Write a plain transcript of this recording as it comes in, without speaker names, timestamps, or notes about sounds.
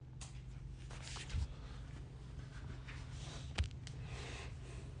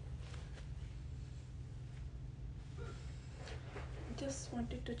just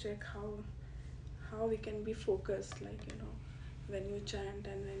wanted to check how we can be focused, like, when you chant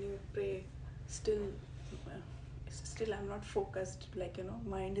and when you pray, still, uh, still I'm not focused, like,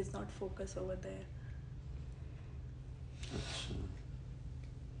 mind is not focused over there. That's,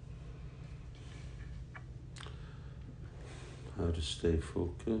 how to stay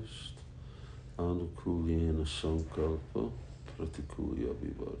focused. Anukulena sankalpa pratikulya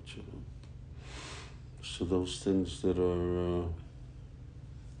vivarchana. So those things that are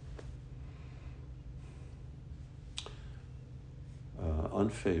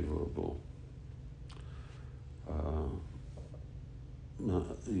unfavorable,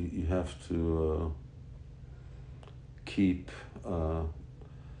 you have to keep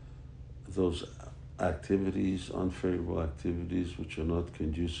those activities, unfavorable activities, which are not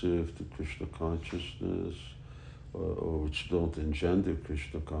conducive to Krishna consciousness, or which don't engender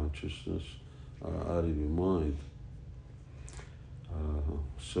Krishna consciousness, out of your mind.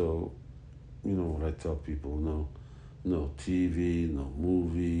 So, what I tell people, no TV, no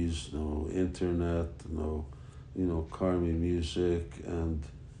movies, no internet, no, karmi music and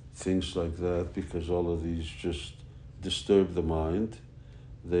things like that, because all of these just disturb the mind.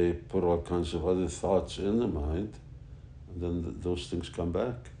 They put all kinds of other thoughts in the mind, and then those things come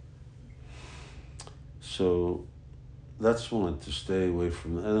back. So that's one, to stay away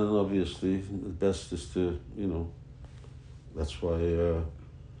from. And then obviously the best is to, that's why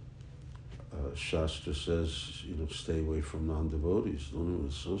Shastra says, stay away from non-devotees. Don't even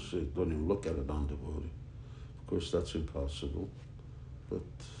associate, don't even look at a non-devotee. Of course, that's impossible, but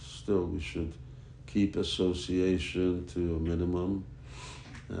still we should keep association to a minimum.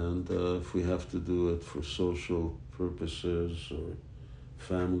 And if we have to do it for social purposes or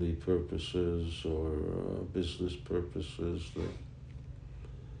family purposes or business purposes,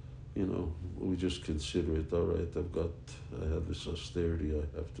 we just consider it, all right, I have this austerity I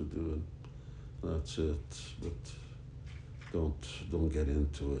have to do, and that's it. But don't get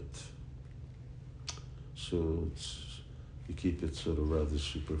into it. So you keep it sort of rather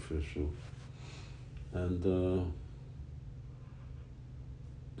superficial.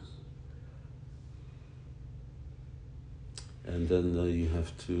 And then you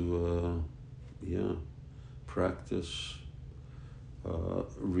have to, practice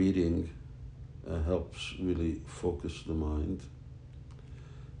reading. Helps really focus the mind.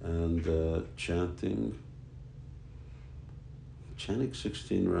 And chanting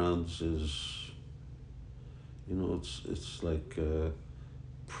 16 rounds is, it's like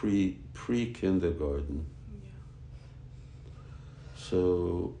pre-kindergarten. Yeah.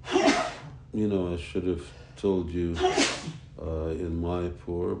 So, I should have told you in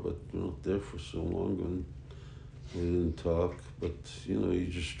Mayapur, but we're not there for so long and we didn't talk. But, you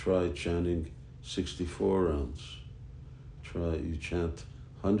just try chanting 64 rounds. You chant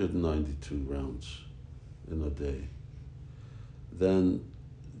 192 rounds in a day. Then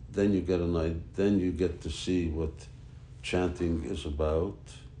you get to see what chanting is about,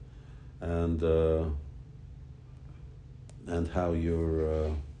 and how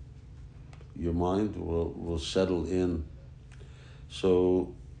your mind will settle in.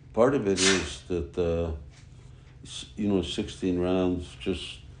 So part of it is that 16 rounds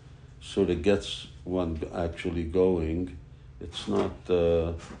just sort of gets one actually going. It's not.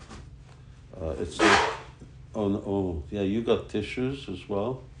 It's not. Oh, no, oh, yeah. You got tissues as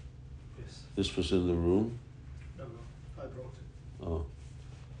well. Yes. This was in the room. No, I brought it. Oh,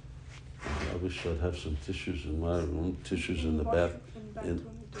 I wish I'd have some tissues in my room. Tissues in the bath.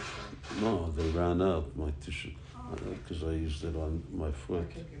 No, they ran out. My tissue, because I used it on my foot.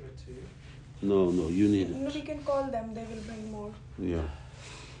 I can give it to you. No, you need No, it. we can call them. They will bring more. Yeah.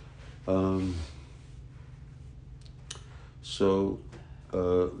 So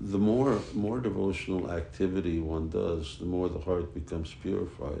the more devotional activity one does, the more the heart becomes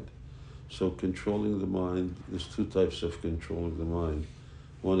purified. So controlling the mind, there's two types of controlling the mind.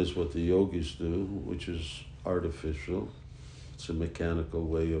 One is what the yogis do, which is artificial. It's a mechanical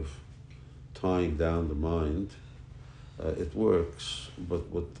way of tying down the mind. It works, but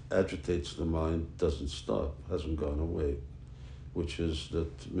what agitates the mind doesn't stop, hasn't gone away, which is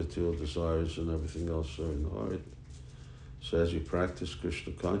that material desires and everything else are in the heart. So as you practice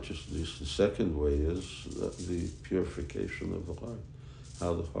Krishna consciousness, the second way is the purification of the heart.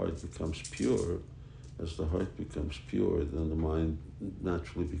 How the heart becomes pure. As the heart becomes pure, then the mind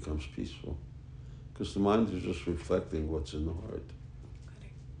naturally becomes peaceful. Because the mind is just reflecting what's in the heart.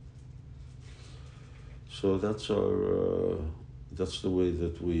 Correct. So that's the way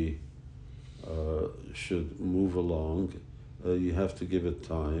that we should move along. You have to give it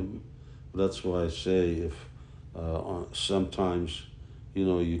time. That's why I say if sometimes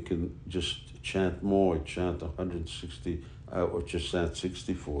You can just chant more, chant 160, or just chant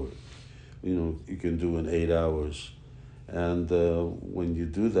 64. You can do in 8 hours. And when you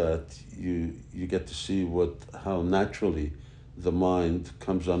do that, you get to see how naturally the mind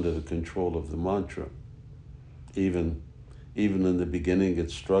comes under the control of the mantra. Even in the beginning,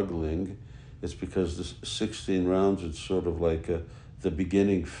 it's struggling. It's because the 16 rounds, it's sort of like the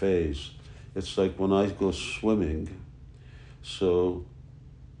beginning phase. It's like when I go swimming. So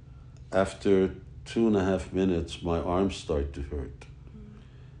after 2.5 minutes, my arms start to hurt.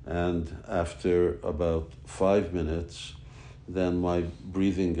 And after about 5 minutes, then my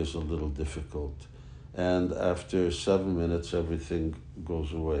breathing is a little difficult. And after 7 minutes, everything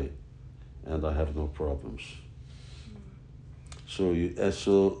goes away and I have no problems. So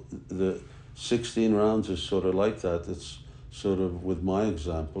the 16 rounds is sort of like that. It's sort of, with my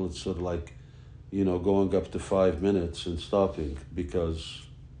example, it's sort of like, going up to 5 minutes and stopping because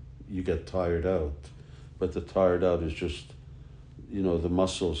you get tired out. But the tired out is just, the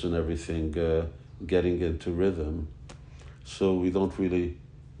muscles and everything getting into rhythm. So we don't really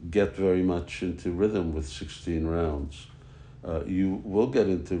get very much into rhythm with 16 rounds. You will get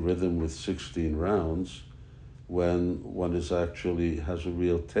into rhythm with 16 rounds when one has a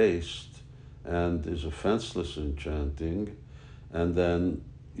real taste and is offenseless in chanting, and then,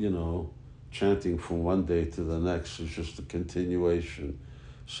 chanting from one day to the next is just a continuation.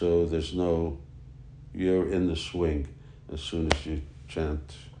 So you're in the swing as soon as you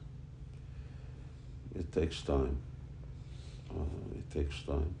chant. It takes time. It takes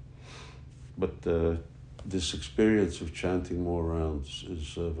time. But this experience of chanting more rounds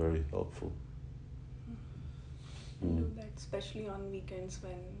is very helpful. I do that, especially on weekends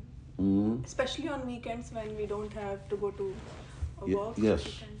when we don't have to go to work. Yes.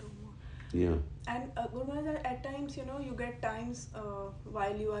 We can do more. Yeah. And Guru Maharaj, at times, you get times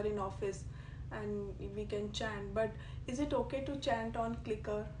while you are in office and we can chant. But is it okay to chant on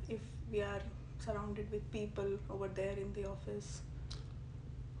clicker if we are surrounded with people over there in the office?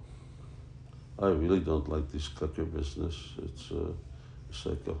 I really don't like this clicker business. It's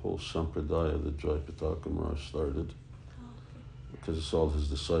like a whole sampradaya that Jayapataka Maharaj started, because it's all his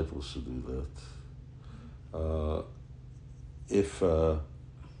disciples who do that. If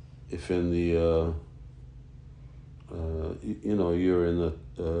in the you're in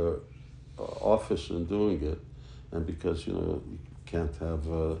the office and doing it, and because you can't have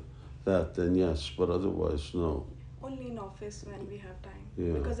that, then yes, but otherwise no. Only in office when we have time.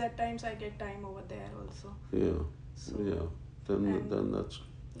 Yeah. Because at times I get time over there also. Yeah. So, yeah. Then that's.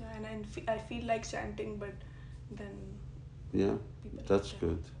 Yeah, and I feel like chanting, but then. Yeah, that's people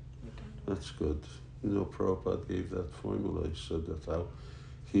good. That's good. Prabhupada gave that formula. He said that how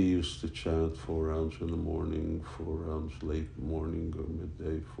he used to chant 4 rounds in the morning, 4 rounds late morning or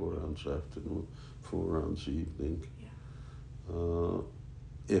midday, 4 rounds afternoon, 4 rounds evening. Yeah.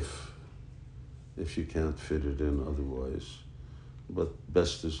 If you can't fit it in otherwise. But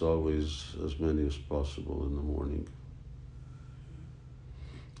best is always as many as possible in the morning.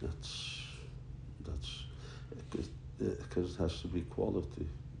 That's because it has to be quality.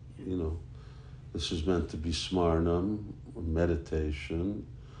 This is meant to be smarnam, or meditation.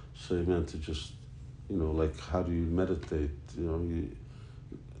 So you're meant to just, like, how do you meditate?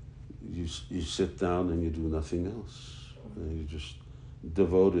 You sit down and you do nothing else. And you just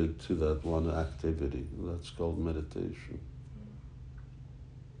devoted to that one activity. That's called meditation.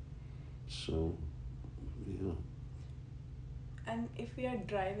 So, yeah. And if we are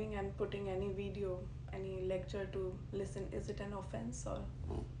driving and putting any video, any lecture to listen, is it an offense or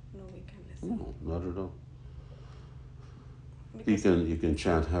no, we can listen? No, not at all. Because You can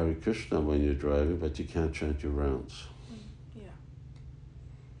chant Hare Krishna when you're driving, but you can't chant your rounds. Yeah.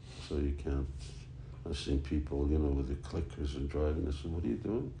 So you can't. I've seen people, with the clickers and driving. I said, "What are you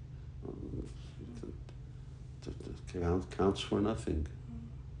doing?" It counts for nothing.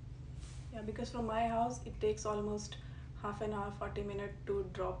 Yeah, because from my house it takes almost half an hour, 40 minutes to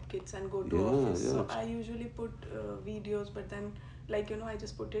drop kids and go to office. Yeah. So I usually put videos, but then I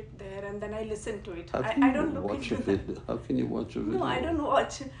just put it there and then I listen to it. I don't look into that. How can you watch a video? No, I don't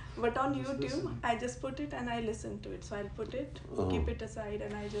watch. But on YouTube, I just put it and I listen to it. So I'll put it, keep it aside,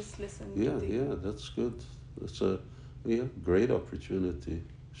 and I just listen. Yeah, that's good. That's a great opportunity.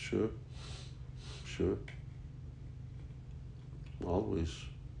 Sure. Should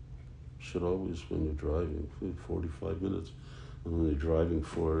always, when you're driving, 45 minutes, and when you're driving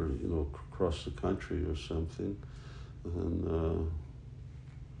for across the country or something, and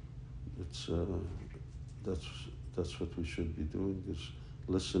that's what we should be doing, is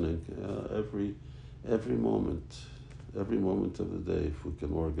listening every moment, every moment of the day, if we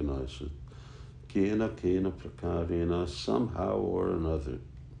can organize it. Kena kena prakarena, somehow or another.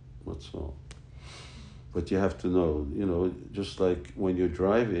 That's all. But you have to know, just like when you're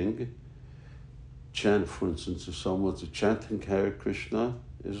driving, chant, for instance, if someone's chanting Hare Krishna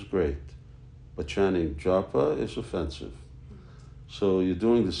is great, but chanting japa is offensive. So you're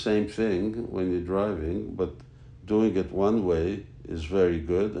doing the same thing when you're driving, but doing it one way is very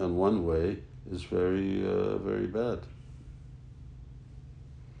good, and one way is very, very bad.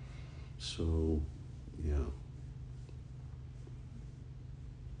 So, yeah.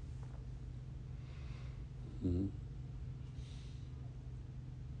 Mm-hmm.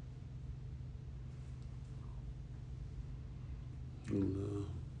 And,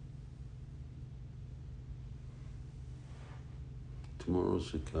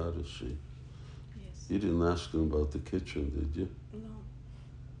 tomorrow's Ekadashi. Yes. You didn't ask him about the kitchen, did you? No.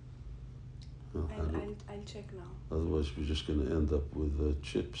 Oh, I'll check now. otherwise, we're just going to end up with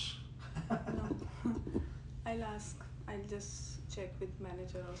chips. No. I'll ask. I'll just check with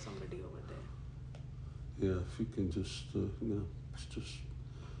manager or somebody over there. Yeah, if you can just, it's just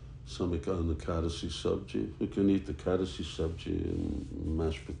some on the kadasi sabji. You can eat the kadasi sabji and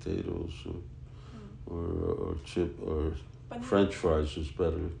mashed potatoes or chip or Paneer. French fries is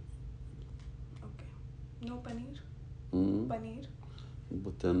better. Okay. No paneer? Mm-hmm. Paneer?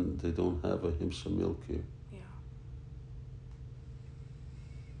 But then they don't have a himsa milk here. Yeah.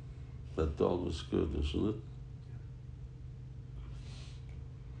 That dal was good, isn't it?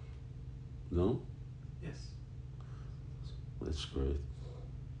 No? Yes. That's great.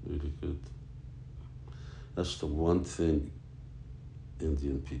 Really good. That's the one thing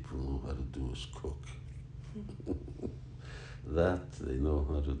Indian people know how to do is cook. That they know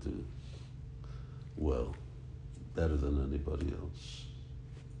how to do well, better than anybody else,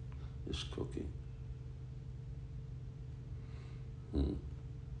 is cooking.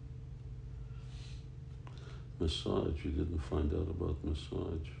 Massage, you didn't find out about massage.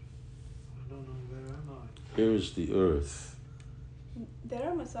 I don't know, where am I? Here is the earth. There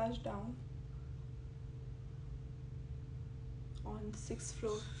are massage down on 6th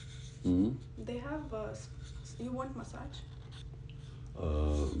floor. They have you want massage?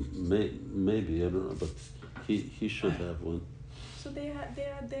 Maybe, I don't know, but he should have one. So they are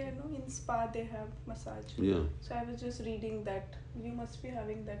there, no, in spa they have massage. Yeah. So I was just reading that. You must be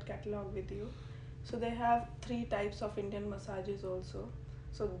having that catalog with you. So they have 3 types of Indian massages also.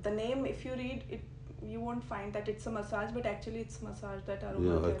 So the name, if you read it, you won't find that it's a massage, but actually it's massage that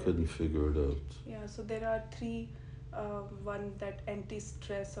aromatherapy. Yeah, I couldn't figure it out. Yeah, so there are 3. One that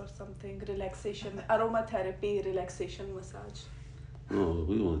anti-stress or something, relaxation, aromatherapy, relaxation massage. No,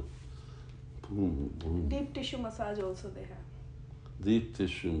 we want boom, boom. Deep tissue massage also they have. Deep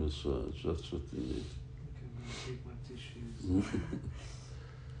tissue massage, that's what they need. I can take my tissues.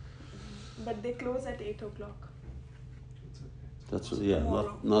 But they close at 8 o'clock. It's okay. That's Tomorrow- yeah,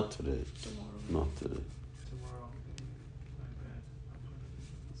 Tomorrow. not today. Tomorrow. Not today. Tomorrow I'm getting my bed. I'm going to do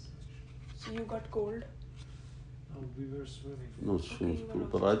the massage. So you got cold? Oh, we were swimming. No swimming you were pool,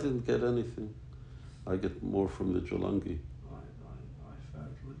 also but I didn't get anything. I get more from the Jalangi. I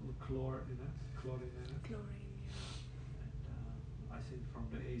felt little chlorine in it. Chlorine, yeah. And I think from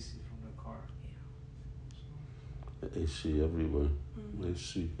the AC from the car. So AC everywhere.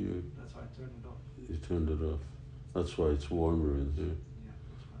 AC here. that's why I turned it off. You turned it off. That's why it's warmer in here. Yeah,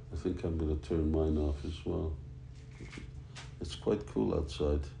 that's why. I think I'm going to turn mine off as well. It's quite cool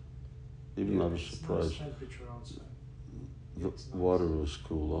outside. Even I was It's surprised. nice temperature outside. The It's nice. water was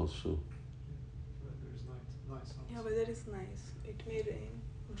cool also. Weather is nice outside. Yeah, weather is nice. It may rain.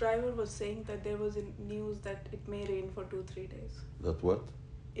 Driver was saying that there was in news that it may rain for 2-3 days. That what?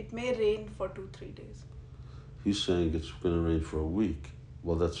 It may rain for 2-3 days. He's saying it's going to rain for a week.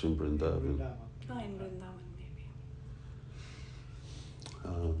 Well, that's in Vrindavan. Oh, in Vrindavan maybe.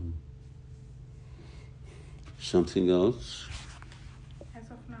 Something else? As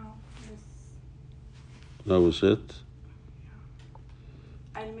of now, this. That was it?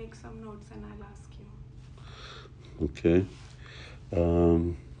 Yeah. I'll make some notes and I'll ask you. Okay.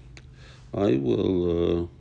 I will